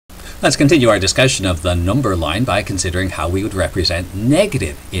Let's continue our discussion of the number line by considering how we would represent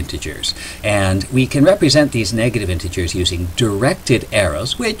negative integers. And we can represent these negative integers using directed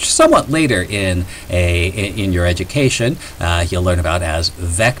arrows, which somewhat later in your education you'll learn about as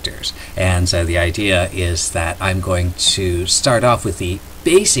vectors. And so the idea is that I'm going to start off with the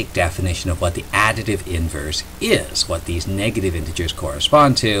basic definition of what the additive inverse is, what these negative integers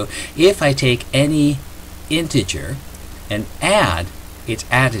correspond to. If I take any integer and add its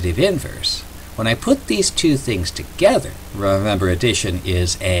additive inverse, when I put these two things together, remember addition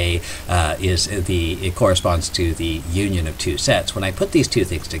it corresponds to the union of two sets. When I put these two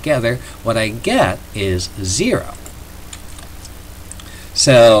things together, what I get is 0.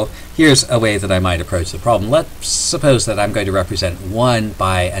 So here's a way that I might approach the problem. Let's suppose that I'm going to represent 1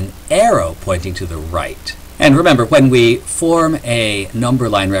 by an arrow pointing to the right. And remember, when we form a number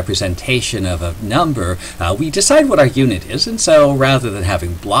line representation of a number, we decide what our unit is. And so rather than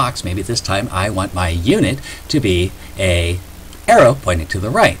having blocks, maybe this time I want my unit to be a arrow pointing to the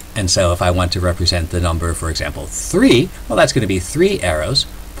right. And so if I want to represent the number, for example, 3, well, that's going to be 3 arrows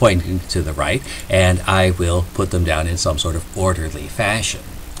pointing to the right, and I will put them down in some sort of orderly fashion.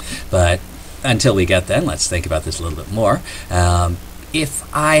 But until we get then, let's think about this a little bit more.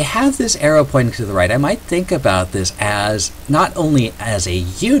 If I have this arrow pointing to the right, I might think about this as not only as a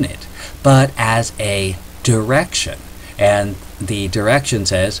unit, but as a direction. And the direction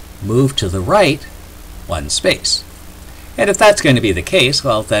says move to the right 1 space. And if that's going to be the case,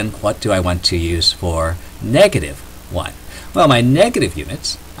 well, then what do I want to use for negative 1? Well, my negative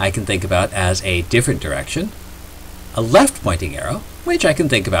units I can think about as a different direction, a left pointing arrow, which I can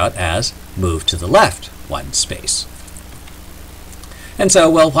think about as move to the left 1 space. And so,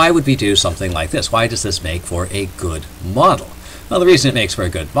 well, why would we do something like this? Why does this make for a good model? Well, the reason it makes for a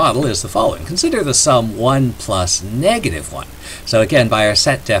good model is the following. Consider the sum 1 plus negative 1. So again, by our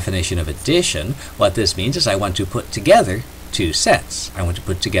set definition of addition, what this means is I want to put together two sets. I want to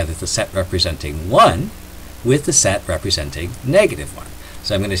put together the set representing 1 with the set representing negative 1.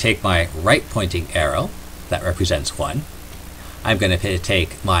 So I'm going to take my right pointing arrow, that represents 1. I'm going to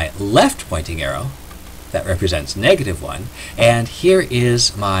take my left pointing arrow, that represents negative 1, and here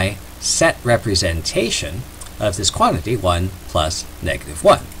is my set representation of this quantity 1 plus negative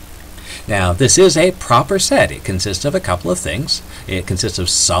 1. Now this is a proper set. It consists of a couple of things. It consists of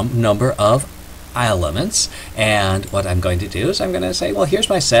some number of elements, and what I'm going to do is I'm going to say, well, here's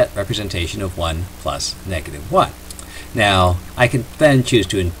my set representation of 1 plus negative 1. Now, I can then choose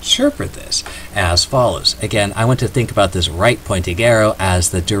to interpret this as follows. Again, I want to think about this right pointing arrow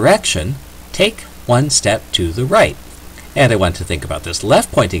as the direction, take 1 step to the right. And I want to think about this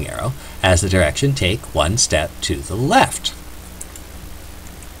left pointing arrow as the direction, take 1 step to the left.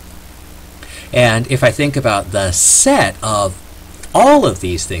 And if I think about the set of all of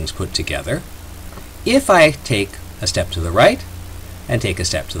these things put together, if I take a step to the right and take a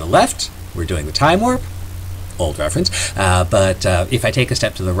step to the left, we're doing the time warp, old reference, but if I take a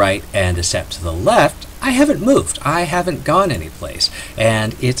step to the right and a step to the left, I haven't moved. I haven't gone anyplace.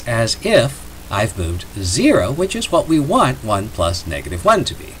 And it's as if I've moved 0, which is what we want 1 plus negative 1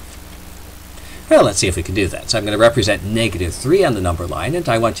 to be. Well, let's see if we can do that. So I'm going to represent negative 3 on the number line, and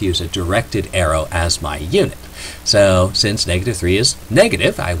I want to use a directed arrow as my unit. So since negative 3 is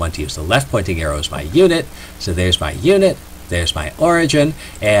negative, I want to use the left pointing arrow as my unit. So there's my unit, there's my origin,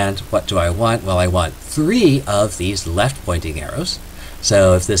 and what do I want? Well, I want 3 of these left pointing arrows.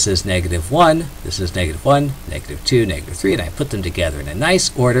 So if this is negative 1, this is negative 1, negative 2, negative 3, and I put them together in a nice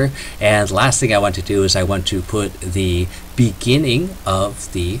order. And the last thing I want to do is I want to put the beginning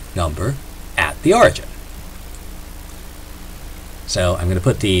of the number at the origin. So I'm going to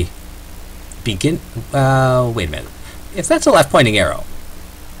put the wait a minute. If that's a left pointing arrow,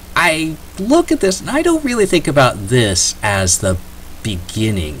 I look at this and I don't really think about this as the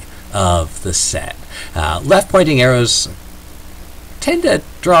beginning of the set. Left pointing arrows tend to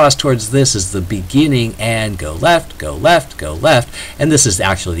draw us towards this as the beginning and go left, go left, go left, and this is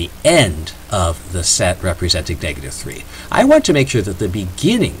actually the end of the set representing negative 3. I want to make sure that the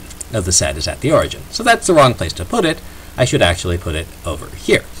beginning of the set is at the origin. So that's the wrong place to put it. I should actually put it over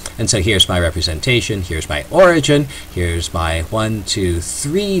here. And so here's my representation, here's my origin, here's my 1, 2,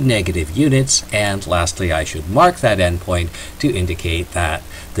 3 negative units, and lastly I should mark that endpoint to indicate that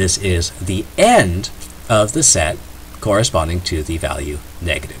this is the end of the set corresponding to the value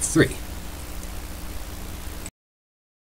negative 3.